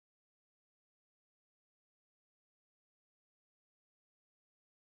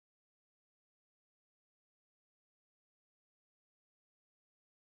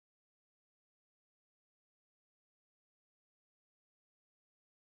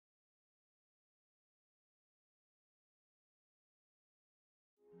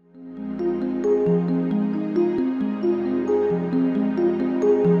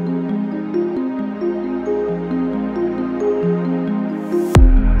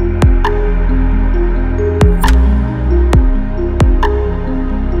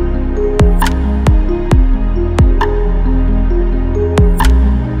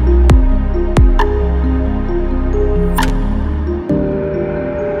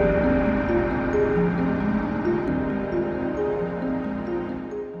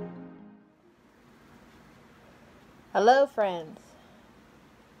Hello, friends.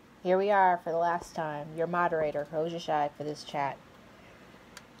 Here we are for the last time, your moderator, Shai, for this chat.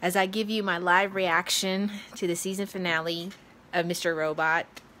 As I give you my live reaction to the season finale of Mr.Robot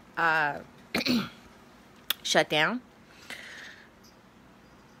Shutdown.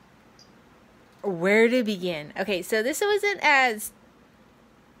 Where to begin? Okay, so this wasn't as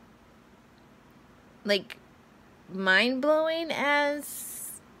mind-blowing as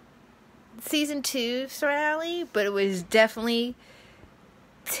season 2 finale, but it was definitely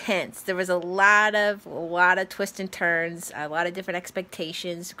tense. There was a lot of twists and turns, a lot of different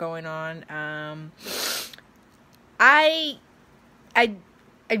expectations going on. I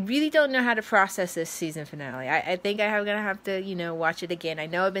really don't know how to process this season finale. I think I'm gonna have to, watch it again. I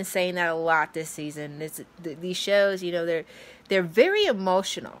know I've been saying that a lot this season. These shows, they're very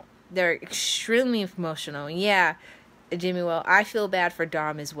emotional. They're extremely emotional. Yeah, Jimmy, well, I feel bad for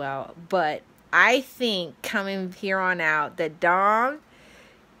Dom as well. But I think coming here on out that Dom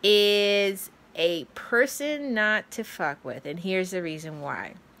is a person not to fuck with. And here's the reason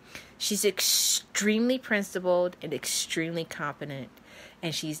why. She's extremely principled and extremely competent.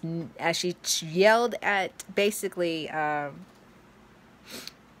 And as she yelled at basically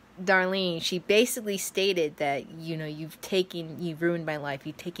Darlene, she basically stated that, you've ruined my life.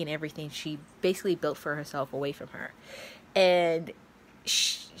 You've taken everything she basically built for herself away from her. And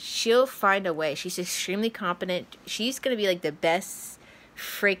she'll find a way. She's extremely competent. She's going to be like the best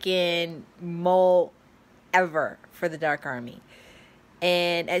freaking mole ever for the Dark Army.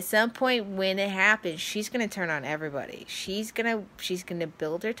 And at some point when it happens, she's going to turn on everybody. She's going to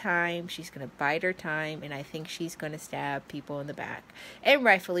build her time. She's going to bide her time. And I think she's going to stab people in the back. And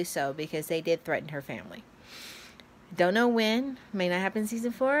rightfully so, because they did threaten her family. Don't know when. May not happen in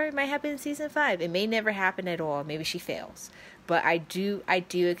season 4. It might happen in season 5. It may never happen at all. Maybe she fails. But I do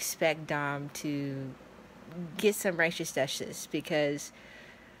expect Dom to get some righteous justice, because,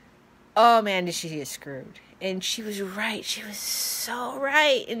 oh man, did she get screwed. And she was right. She was so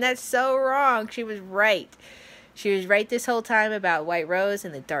right. And that's so wrong. She was right. She was right this whole time about White Rose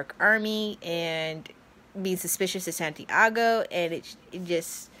and the Dark Army and being suspicious of Santiago. And it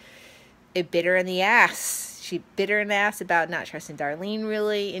bit her in the ass. She bit her in the ass about not trusting Darlene,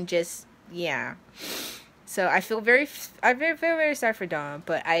 really. And just, yeah. So I feel very sorry for Dom.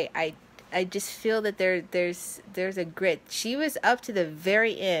 But I just feel that there's a grit. She was up to the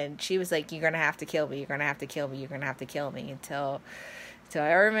very end. She was like, you're going to have to kill me. You're going to have to kill me. You're going to have to kill me. Until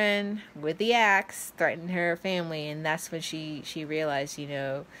Irvin, with the axe, threatened her family. And that's when she realized, she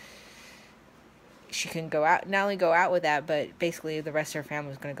couldn't go out, not only go out with that, but basically the rest of her family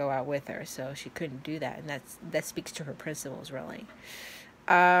was going to go out with her. So she couldn't do that. And that speaks to her principles, really.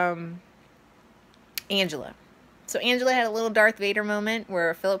 Angela. So Angela had a little Darth Vader moment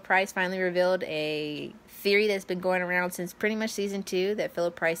where Philip Price finally revealed a theory that's been going around since pretty much season 2, that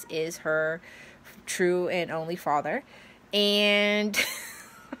Philip Price is her true and only father. And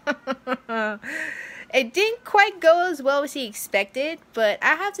it didn't quite go as well as he expected, but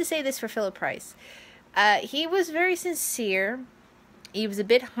I have to say this for Philip Price. He was very sincere. He was a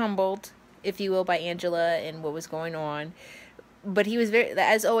bit humbled, if you will, by Angela and what was going on. But he was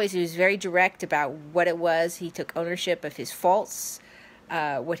as always, he was very direct about what it was. He took ownership of his faults,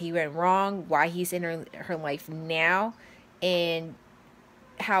 what he went wrong, why he's in her life now, and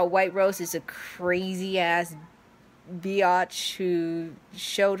how White Rose is a crazy ass biatch who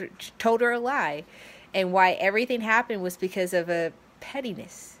told her a lie, and why everything happened was because of a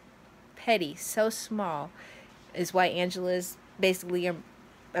pettiness. Petty, so small, is why Angela's basically a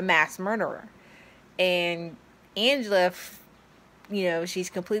mass murderer. And Angela, she's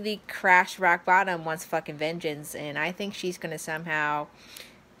completely crashed rock bottom, wants fucking vengeance, and I think she's going to somehow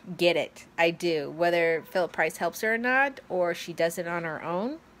get it. I do. Whether Philip Price helps her or not, or she does it on her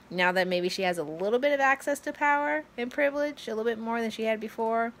own, now that maybe she has a little bit of access to power and privilege, a little bit more than she had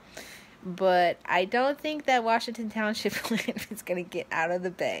before. But I don't think that Washington Township plan is going to get out of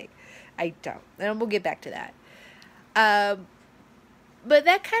the bay. I don't. And we'll get back to that. But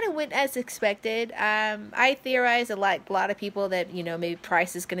that kind of went as expected. I theorized a lot of people that, maybe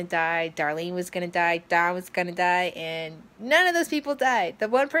Price is going to die, Darlene was going to die, Dom was going to die, and none of those people died. The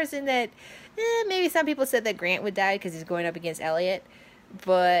one person that, maybe some people said that Grant would die because he's going up against Elliot,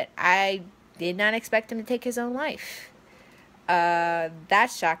 but I did not expect him to take his own life.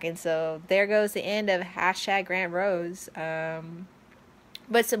 That's shocking. So there goes the end of #Grant Rose.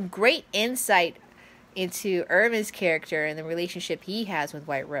 But some great insight into Irvin's character and the relationship he has with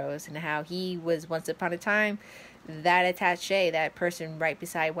White Rose, and how he was once upon a time that attaché, that person right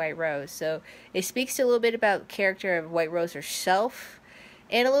beside White Rose. So it speaks to a little bit about the character of White Rose herself,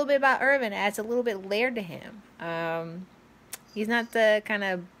 And a little bit about Irvin adds a little bit layer to him. He's not the kind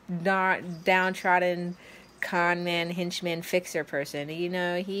of downtrodden con man, henchman, fixer person. You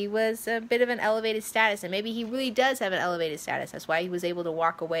know, he was a bit of an elevated status, and maybe he really does have an elevated status. That's why he was able to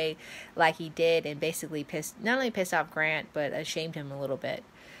walk away like he did and basically not only pissed off Grant, but ashamed him a little bit.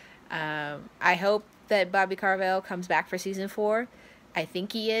 I hope that Bobby Carvel comes back for season 4. I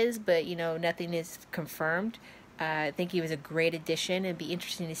think he is, but, you know, nothing is confirmed. I think he was a great addition. It'd be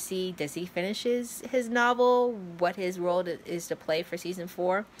interesting to see, does he finish his novel, what his role is to play for season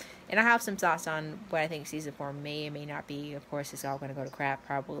 4. And I have some thoughts on what I think season 4 may or may not be. Of course, it's all going to go to crap,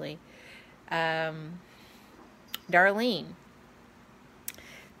 probably. Darlene.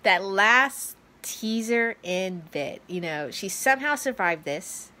 That last teaser end bit, you know, she somehow survived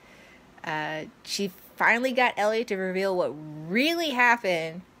this. She finally got Elliot to reveal what really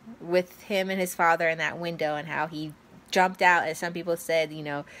happened with him and his father in that window, and how he jumped out, as some people said, you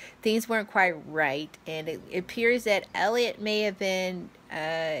know, things weren't quite right. And it appears that Elliot may have been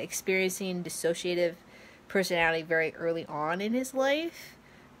experiencing dissociative personality very early on in his life,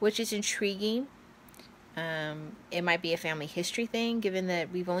 which is intriguing. It might be a family history thing, given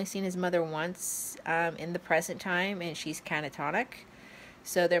that we've only seen his mother once in the present time, and she's catatonic.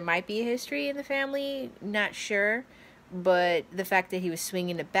 So there might be a history in the family, not sure. But the fact that he was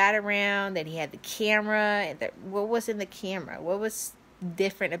swinging the bat around, that he had the camera, what was in the camera? What was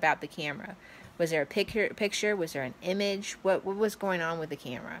different about the camera? Was there a picture? Was there an image? What was going on with the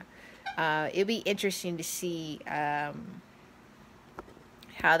camera? It'd be interesting to see how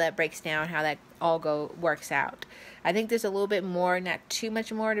that breaks down, how that all works out. I think there's a little bit more, not too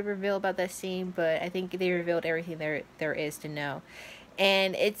much more to reveal about that scene, but I think they revealed everything there is to know.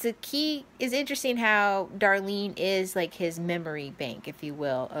 And it's interesting how Darlene is like his memory bank, if you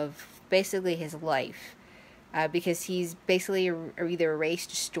will, of basically his life. Because he's basically either erased,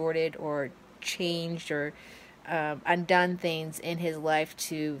 distorted, or changed, or undone things in his life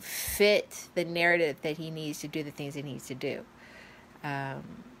to fit the narrative that he needs to do the things he needs to do.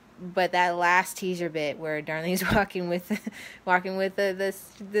 But that last teaser bit where Darlene's walking with the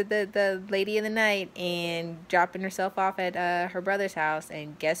lady in the night and dropping herself off at her brother's house,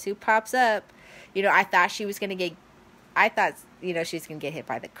 and guess who pops up? You know, I thought, you know, she was gonna get hit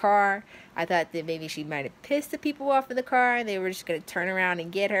by the car. I thought that maybe she might have pissed the people off in the car, and they were just gonna turn around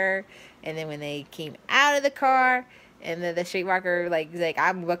and get her. And then when they came out of the car, and the streetwalker was like,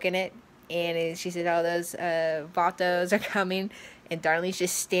 I'm booking it. And she said, oh, those vatos are coming. And Darlene's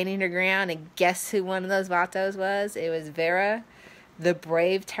just standing her ground. And guess who one of those vatos was? It was Vera, the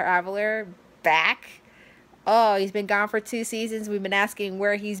brave traveler, back. Oh, he's been gone for 2 seasons. We've been asking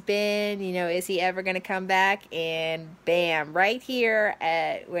where he's been. You know, is he ever going to come back? And bam, right here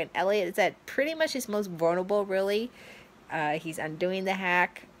when Elliot is at pretty much his most vulnerable, really. He's undoing the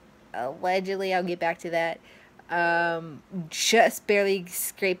hack. Allegedly, I'll get back to that. Just barely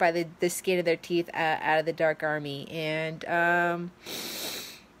scraped by the skin of their teeth out of the Dark Army. And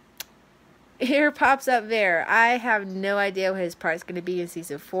here pops up Vera. I have no idea what his part's going to be in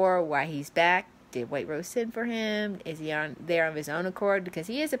season 4, why he's back. Did White Rose send for him? Is he there of his own accord? Because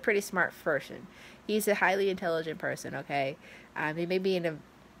he is a pretty smart person. He's a highly intelligent person, okay? He may be in a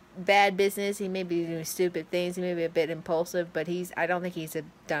bad business. He may be doing stupid things. He may be a bit impulsive, but I don't think he's a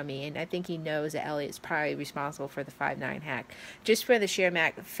dummy. And I think he knows that Elliot's probably responsible for the 5/9 hack. Just for the sheer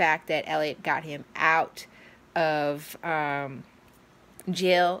fact that Elliot got him out of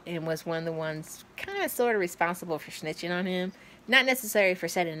jail and was one of the ones kind of sort of responsible for snitching on him. Not necessarily for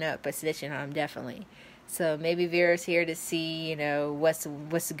setting up, but snitching on him, definitely. So maybe Vera's here to see, you know, what's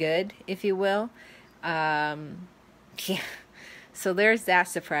good, if you will. Yeah. So there's that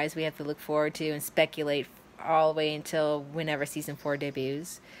surprise we have to look forward to and speculate all the way until whenever season 4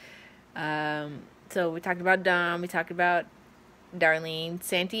 debuts. So we talked about Dom. We talked about Darlene.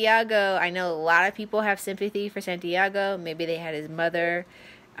 Santiago. I know a lot of people have sympathy for Santiago. Maybe they had his mother.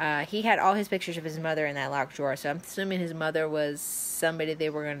 He had all his pictures of his mother in that locked drawer, so I'm assuming his mother was somebody they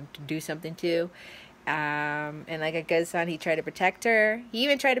were going to do something to. And like a good son, he tried to protect her. He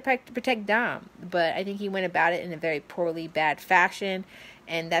even tried to protect Dom, but I think he went about it in a very poorly, bad fashion,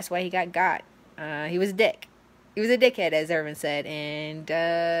 and that's why he got. He was a dick. He was a dickhead, as Irvin said, and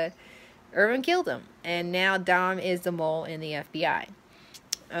Irvin killed him. And now Dom is the mole in the FBI.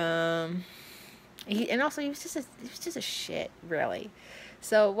 He was just a shit, really.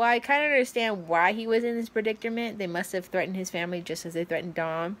 So while I kind of understand why he was in this predicament, they must have threatened his family just as they threatened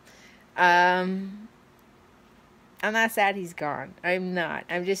Dom. I'm not sad he's gone. I'm not.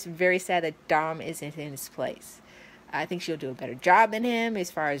 I'm just very sad that Dom isn't in his place. I think she'll do a better job than him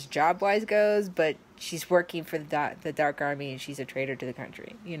as far as job-wise goes, but she's working for the Dark Army, and she's a traitor to the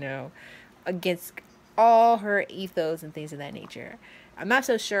country, against all her ethos and things of that nature. I'm not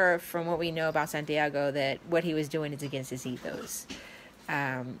so sure from what we know about Santiago that what he was doing is against his ethos.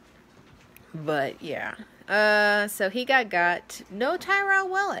 But yeah. So he got. No Tyrell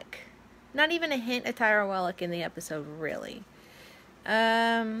Wellick. Not even a hint of Tyrell Wellick in the episode, really.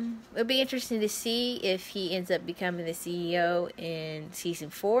 It'll be interesting to see if he ends up becoming the CEO in season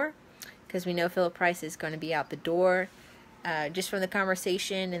 4, because we know Philip Price is going to be out the door. Just from the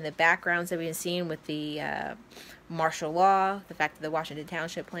conversation and the backgrounds that we've been seeing with the martial law, the fact that the Washington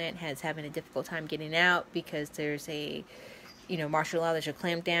Township plant has having a difficult time getting out because there's a martial law that should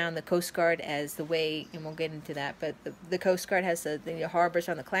clamp down the Coast Guard as the way, and we'll get into that, but the Coast Guard has the harbors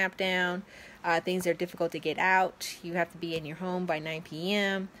on the clamp down. Things are difficult to get out. You have to be in your home by 9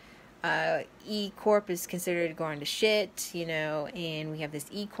 p.m. E-Corp is considered going to shit, and we have this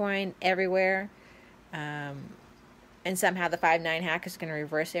E-coin everywhere. And somehow the 5-9 hack is going to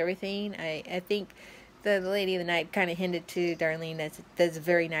reverse everything. I think the Lady of the Night kind of hinted to Darlene that's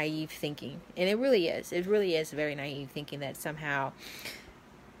very naive thinking. And it really is. It really is very naive thinking that somehow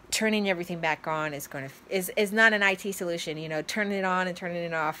turning everything back on is not an IT solution. Turning it on and turning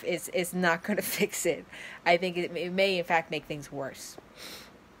it off is not going to fix it. I think it may in fact make things worse.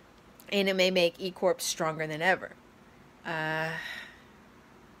 And it may make E-Corp stronger than ever.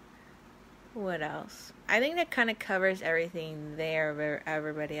 What else? I think that kind of covers everything there for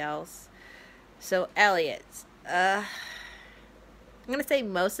everybody else. So, Elliot. I'm going to say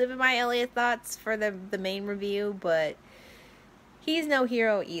most of my Elliot thoughts for the main review, but he's no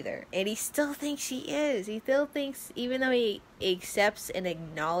hero either. And he still thinks he is. He still thinks, even though he accepts and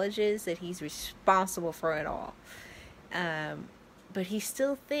acknowledges that he's responsible for it all. But he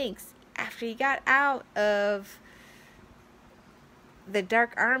still thinks, after he got out of the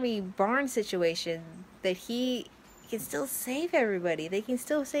Dark Army barn situation, that he can still save everybody. They can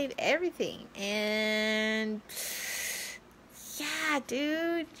still save everything. And yeah,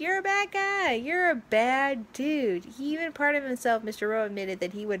 dude, you're a bad guy. You're a bad dude. He even part of himself, Mr. Rowe, admitted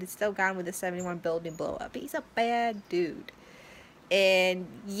that he would have still gone with the 71 building blow up. He's a bad dude. And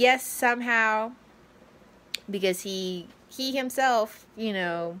yes, somehow, because he himself,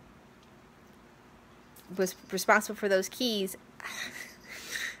 was responsible for those keys.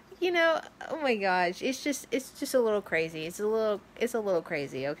 Oh my gosh, it's just a little crazy. It's a little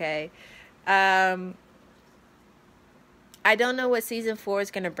crazy, okay? I don't know what season 4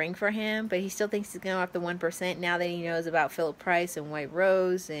 is going to bring for him, but he still thinks he's going off the 1% now that he knows about Philip Price and White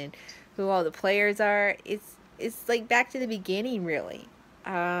Rose and who all the players are. It's like back to the beginning, really.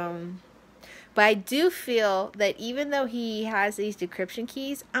 But I do feel that even though he has these decryption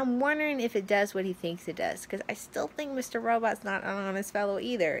keys, I'm wondering if it does what he thinks it does. Because I still think Mr. Robot's not an honest fellow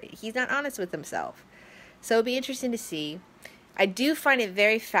either. He's not honest with himself. So it'll be interesting to see. I do find it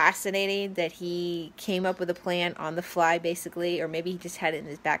very fascinating that he came up with a plan on the fly, basically. Or maybe he just had it in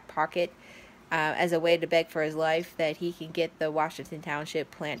his back pocket as a way to beg for his life, that he can get the Washington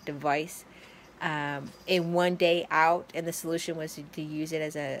Township plant device in one day out, and the solution was to use it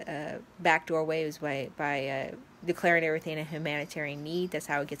as a backdoor way. It was by declaring everything a humanitarian need. That's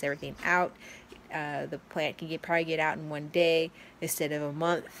how it gets everything out. The plant can probably get out in one day instead of a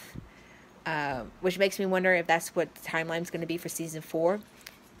month, which makes me wonder if that's what the timeline is going to be for season 4,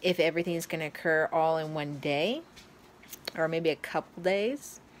 if everything is going to occur all in one day, or maybe a couple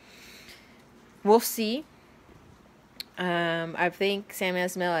days. We'll see. I think Sam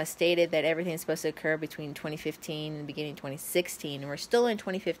Isabel has stated that everything is supposed to occur between 2015 and the beginning of 2016, and we're still in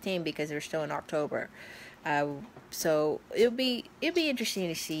 2015 because we're still in October. So it'll be interesting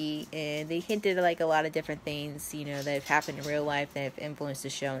to see, and they hinted at a lot of different things, that have happened in real life that have influenced the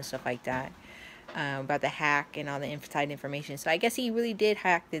show and stuff like that, about the hack and all the inside information. So I guess he really did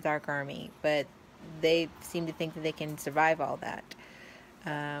hack the Dark Army, but they seem to think that they can survive all that.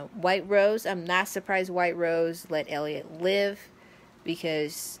 White Rose, I'm not surprised White Rose let Elliot live,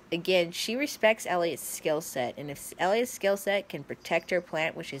 because again, she respects Elliot's skill set, and if Elliot's skill set can protect her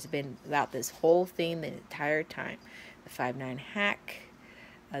plant, which has been about this whole thing the entire time, the 5-9 hack,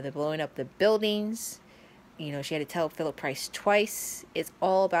 the blowing up the buildings, she had to tell Philip Price twice. It's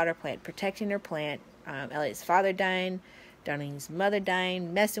all about her plant, protecting her plant. Elliot's father dying, Darlene's mother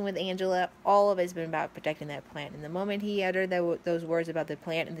dying, messing with Angela, all of it has been about protecting that plant. And the moment he uttered those words about the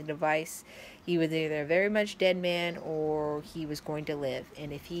plant and the device, he was either a very much dead man or he was going to live.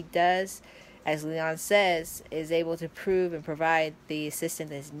 And if he does, as Leon says, is able to prove and provide the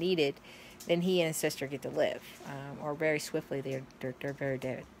assistance that's needed, then he and his sister get to live. Or very swiftly, they're very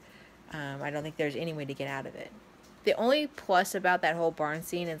dead. I don't think there's any way to get out of it. The only plus about that whole barn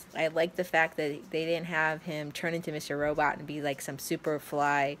scene is I like the fact that they didn't have him turn into Mr. Robot and be like some super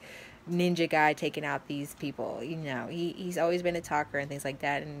fly ninja guy taking out these people. You know, he's always been a talker and things like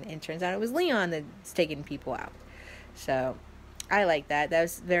that, and it turns out it was Leon that's taking people out. So I like that. That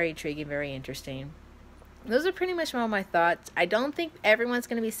was very intriguing, very interesting. Those are pretty much all my thoughts. I don't think everyone's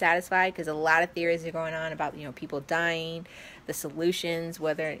going to be satisfied because a lot of theories are going on about, people dying, the solutions,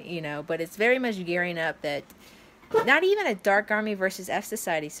 whether, but it's very much gearing up that not even a Dark Army versus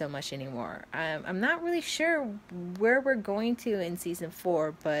Fsociety so much anymore. I'm not really sure where we're going to in season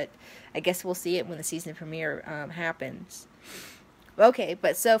 4, but I guess we'll see it when the season premiere happens. Okay,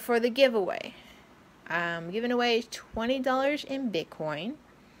 but so for the giveaway, I'm giving away $20 in Bitcoin,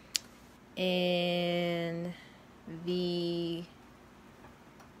 and the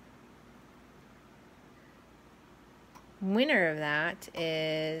winner of that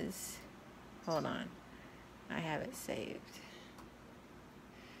is, hold on, I have it saved,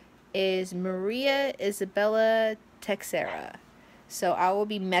 is Maria Isabella Teixeria. So I will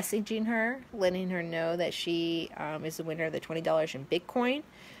be messaging her, letting her know that she is the winner of the $20 in Bitcoin.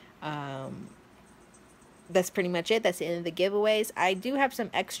 That's pretty much it. That's the end of the giveaways. I do have some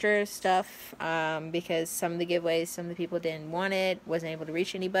extra stuff because some of the giveaways, some of the people didn't want it, wasn't able to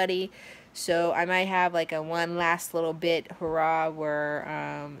reach anybody. So I might have like a one last little bit hurrah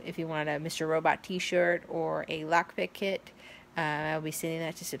where if you want a Mr. Robot t-shirt or a lockpick kit, I'll be sending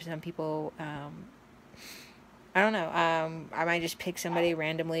that to some people. I don't know. I might just pick somebody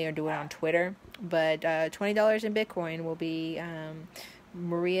randomly or do it on Twitter. But $20 in Bitcoin will be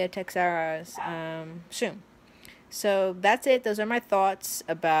Maria Teixeria's soon. So that's it. Those are my thoughts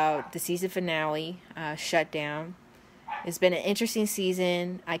about the season finale, Shutdown. It's been an interesting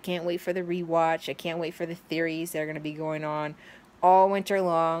season. I can't wait for the rewatch. I can't wait for the theories that are going to be going on all winter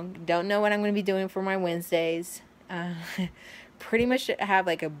long. Don't know what I'm going to be doing for my Wednesdays. Pretty much have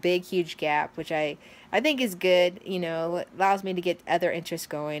like a big, huge gap, which I think is good. Allows me to get other interests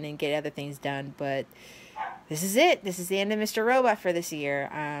going and get other things done. But this is it. This is the end of Mr. Robot for this year.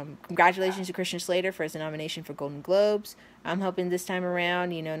 Congratulations to Christian Slater for his nomination for Golden Globes. I'm hoping this time around,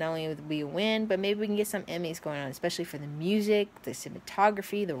 not only will it be a win, but maybe we can get some Emmys going on, especially for the music, the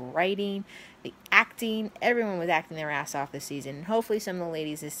cinematography, the writing, the acting. Everyone was acting their ass off this season. And hopefully some of the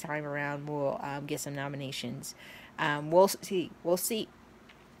ladies this time around will get some nominations. We'll see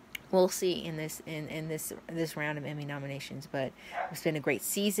in this round of Emmy nominations. But it's been a great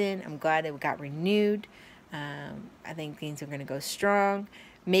season. I'm glad it got renewed. I think things are going to go strong.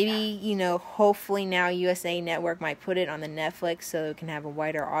 Maybe, hopefully now USA Network might put it on the Netflix so it can have a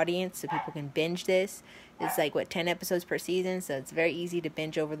wider audience so people can binge this. It's like, 10 episodes per season, so it's very easy to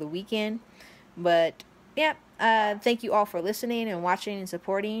binge over the weekend. But, yeah, thank you all for listening and watching and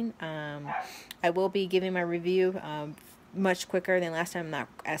supporting. I will be giving my review much quicker than last time. I'm not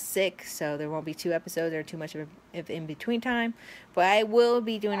as sick, so there won't be 2 episodes or too much of in between time. But I will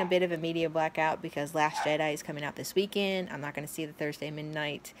be doing a bit of a media blackout because Last Jedi is coming out this weekend. I'm not going to see the Thursday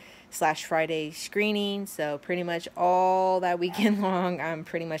midnight / Friday screening, so pretty much all that weekend long, I'm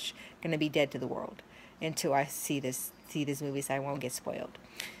pretty much going to be dead to the world until I see this movie, so I won't get spoiled.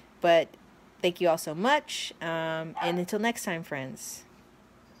 But thank you all so much, and until next time, friends.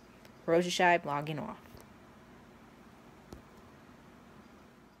 Rosha Shibe logging off.